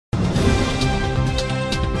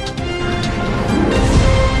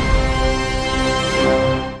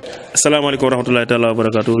asalaamaaleykum wa rahmatulahi taala wa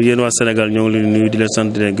barakatuh yéen waa Sénégal ñoo ngi leen nuyu di leen sant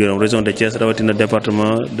di leen gërëm région de Thiès rawatina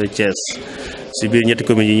département de Thiès si biir ñetti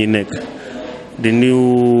communes yi ñuy nekk di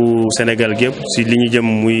nuyu Sénégal gépp si li ñu jëm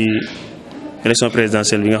muy élection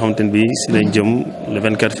présidentielle bi nga xamante ne bii si lañ jëm le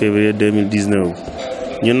 24 février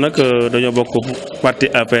 2019 ñun nag dañoo bokk parti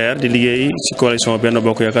APR di liggéey ci coalition benn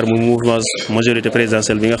bokk yaakaar muy mouvement majorité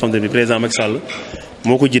présidentielle bi nga xamante ne bii président Macky Sall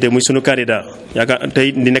moo ko jiite muy sunu candidat yaakaar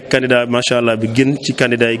tey di nekk candidat macha allah bi gën ci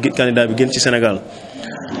candidat bi gën ci Sénégal.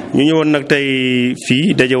 ñu ñëwoon nag tey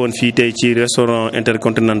fii daje woon fii tey ci restaurant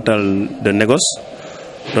intercontinental de négoce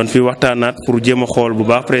doon fi waxtaanaat pour jéem a xool bu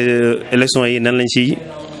baax élection yi nan lañ ci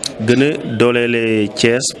gën a dooleele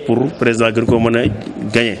Thiès pour président gën koo mën a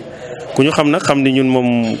gagné. ku ñu xam nag xam ni ñun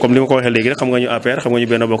moom comme li ma ko waxee léegi rek xam nga ñu APR xam nga ñu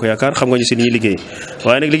benn bokk yaakaar xam nga ñu si li ñuy liggéey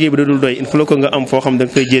waaye nag liggéey bi da dul doy il faut que nga am foo xam da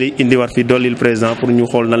nga koy jëli indiwaat fi dollil président pour ñu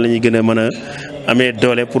xool nan la ñuy gën a mën a amee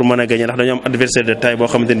doole pour mën a gagné ndax dañoo am adversaire de taille boo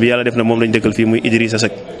xamante ne bi yàlla def na moom lañu dëkkal fii muy Idrissa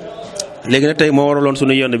Seck. léegi nag tey moo waraloon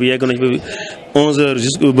suñu yoon bi yegg nañ fi 11h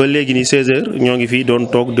jusqu'à ba léegi nii 16h ñoo ngi fi doon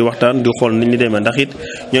toog di waxtaan di xool ni ñu demee ndax it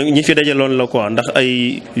ñoo ngi ñi fi dajaloon la quoi ndax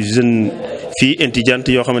ay jeunes filles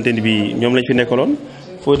étudiantes yoo xamante ne bi ñoom lañ fi nekkaloon.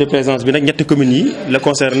 feuille de présence bi nag ñetti communes yi la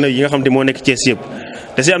concerne yi nga xam ne moo nekk Thiès yëpp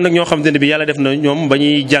te si am nag ñoo xam ne bi yàlla def na ñoom ba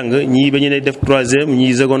ñuy jàng ñii ba ñu ne def troisième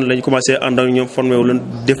ñii seconde lañ commencé ànd ak ñoom formé wu leen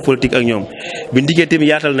def politique ak ñoom bi ndiggee tamit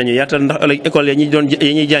yaatal ndax ëllëg école ya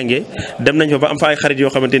ñuy jàngee dem nañ fa ba am fa ay xarit yoo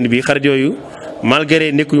xamante ne bi xarit yooyu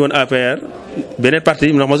malgré nekkuñu woon APR beneen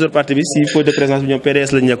parti ndax majeure partie bi si feuille de présence bi ñoom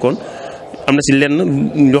PDS lañ nekkoon am na si lenn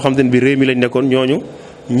ñoo xamante ne bi réew mi lañ nekkoon ñooñu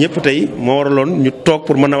ñëpp tey moo waraloon ñu toog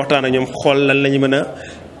pour mën a waxtaan ak ñoom xool lan la ñu mën a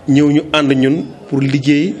ñëw ñu ànd ñun pour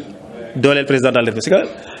liggéey dooleel président de la République parce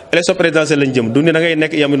que élection présidentielle lañ jëm du ne da ngay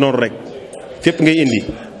nekk yam noonu rek fépp ngay indi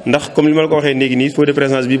ndax comme li ma la ko waxee léegi nii feuille de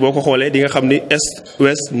présence bi boo ko xoolee di nga xam ni est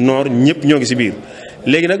ouest nord ñëpp ñoo ngi si biir.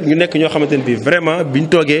 léegi nag ñu nekk ñoo xamante ne bii vraiment biñ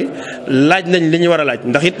toogee laaj nañ li ñu war a laaj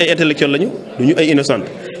ndax it ay intellectuel lañu du ñu ay innocent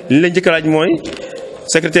li ñu leen njëkk a laaj mooy.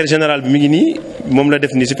 secrétaire général bi mi ngi nii moom la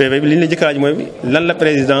def nii ci PV bi li ñu la njëkk a laaj mooy lan la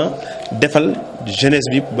président defal jeunesse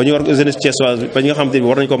bi ba ñu war jeunesse thiessoise bi ba ñi nga xamante ne bi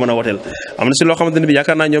war nañu ko mën a woteel am na ci loo xamante ne bi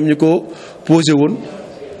yaakaar naa ñoom ñu ko posé woon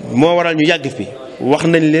moo waral ñu yàgg fi wax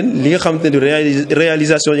nañ leen li nga xamante ne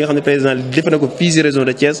réalisation yi nga xam ne président def na ko fii ci région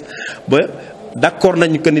de Thiès ba d'accord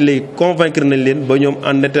nañu que ni léegi convaincre nañ leen ba ñoom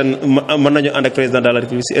mën nañu ànd ak président de la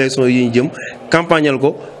République ci élection yi ñu jëm campagnal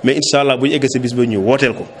ko mais incha allah bu ñu egg ci bis ba ñu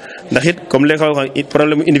wooteel ko ndax it comme li nga xam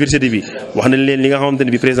problème université bi wax nañ leen li nga xamante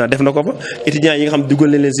ne bi président def na ko fa étudiants yi nga xam dugal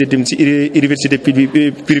nañ leen si tim ci université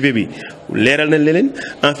privé bi leeral nañ leen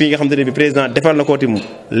en fi nga xamante ne bi président defal na ko tim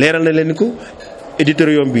leeral nañ leen ko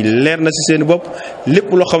éditorium bi leer na ci seen bopp lépp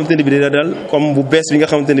loo xamante ne bi dina daal comme bu bees bi nga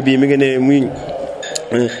xamante ne bi mi ngi ne muy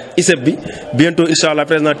ISEP bi bientôt incha allah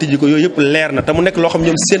président tijji ko yooyu yëpp leer na te mu nekk loo xam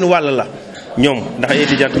ñoom seen wàll la ñoom ndax ay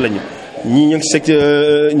étudiants lañu ñii ñoo ngi si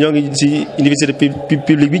secteur ñoo ngi si université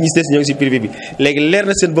publique bi ñi si des ñoo ngi si privé bi léegi leer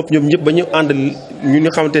na seen bopp ñoom ñëpp ba ñu ànd ñu nga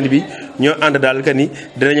xamante ne bi ñoo ànd daal que ni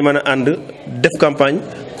dinañu mën a ànd def campagne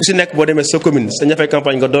ku si nekk boo demee sa commune sa ña fay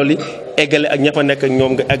campagne nga dolli eggale ak ña fa nekk ak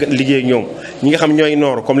ñoom nga ak liggéey ak ñoom ñi nga xam ñooy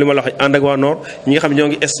nord comme li ma la wax ànd ak waa nord ñi nga xam ñoo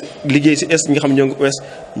ngi est liggéey si est ñi nga xam ñoo ngi ouest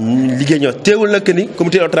liggéey ñoo teewul nag que ni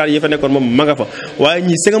comité électoral yi fa nekkoon moom ma nga fa waaye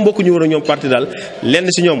ñii sega mbokk ñu war a ñoom parti daal lenn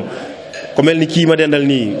si ñoom ku mel ni kii ma dendal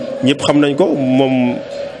nii ñëpp xam nañ ko moom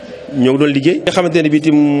ñoo ngi doon liggéey nga xamante ne bii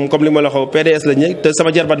tim comme li ma la wax PDS la ñu te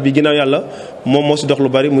sama jarbat bi ginnaaw yàlla moom moo si dox lu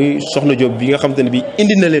bari muy Soxna Diop bi nga xamante ne bii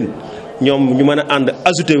indi na leen ñoom ñu mën a ànd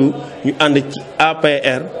ajouté wu ñu ànd ci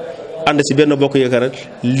APR ànd ci benn bokk yaakaar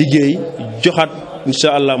liggéey joxaat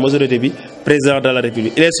incha allah majorité bi président de la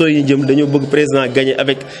République élection yi jëm dañoo bëgg président gagné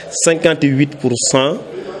avec 58%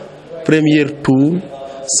 premier tour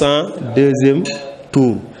 100 deuxième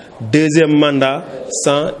tour deuxième mandat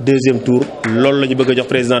 100 deuxième tour loolu la ñu bëgg a jox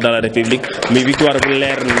président de la République muy victoire bu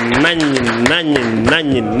leer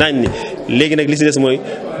naññ léegi nag li ci des mooy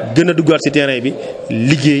gën a duggaat ci terrain bi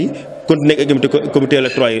liggéey continuer ak comité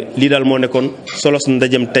électoral yi lii daal moo nekkoon solos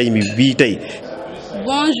ndajem tey mi bii tey.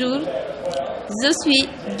 Bonjour, je suis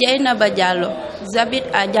Dieynaba Diallo, j'habite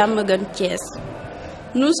à Diamaguène, Thiès.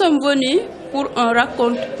 Nous sommes venus pour un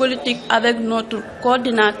raconte politique avec notre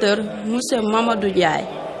coordinateur, M. Modou Ndiaye.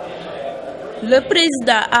 Le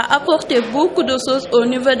président a apporté beaucoup de choses au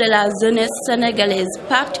niveau de la jeunesse sénégalaise,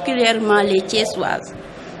 particulièrement les thiessoises.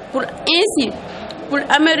 Pour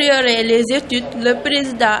améliorer les études, le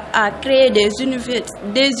président a créé des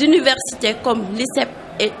universités comme l'ISEP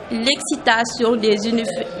et l'excitation des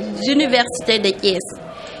universités de Thiès.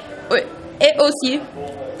 Et aussi,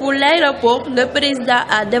 pour l'aéroport, le président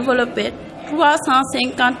a développé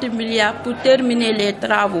 350 milliards pour terminer les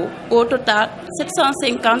travaux. Au total,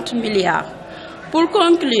 750 milliards. Pour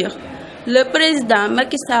conclure, le président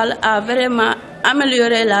Macky Sall a vraiment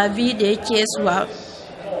amélioré la vie des Thiessois.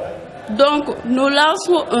 Donc, nous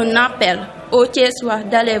lançons un appel aux Thiessois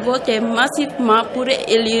d'aller voter massivement pour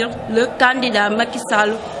élire le candidat Macky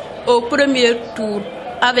Sall au premier tour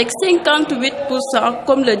avec 58%,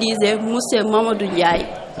 comme le disait M. Modou Ndiaye.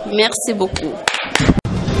 Merci beaucoup.